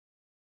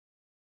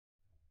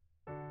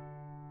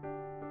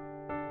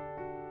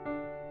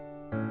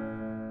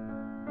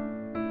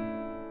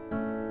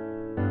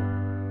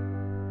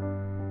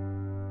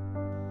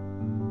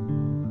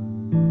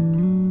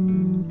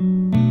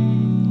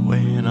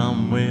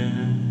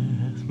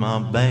my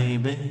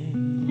baby.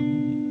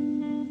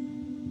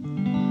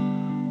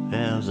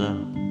 There's a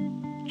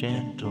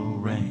gentle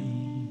rain.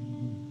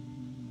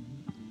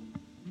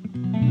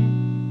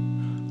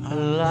 Our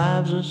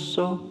lives are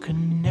so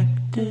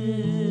connected.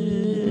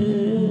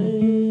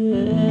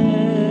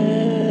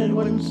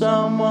 When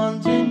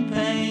someone's in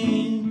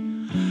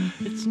pain,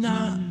 it's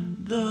not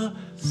the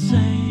same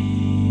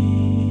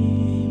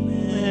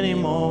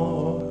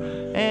anymore,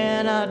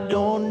 and I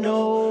don't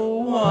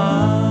know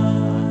why.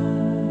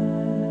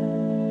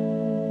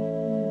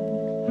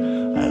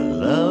 I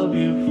love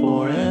you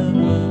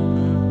forever.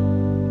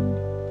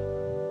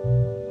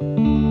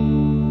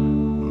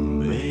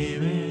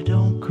 Baby,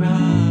 don't cry.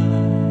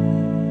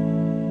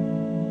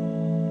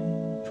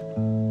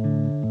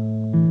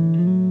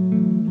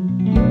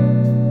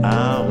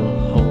 I will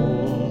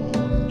hold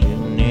you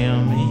near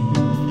me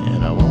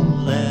and I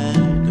won't let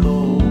go.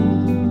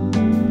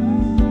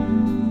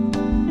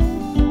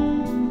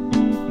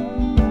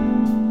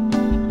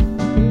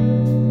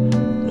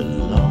 The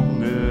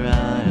longer I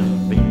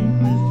have been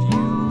with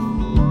you,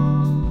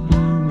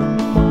 the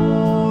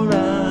more I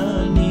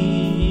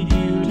need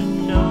you to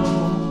know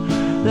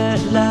that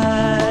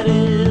light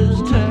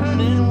is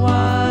turning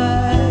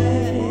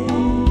white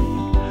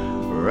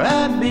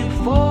right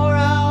before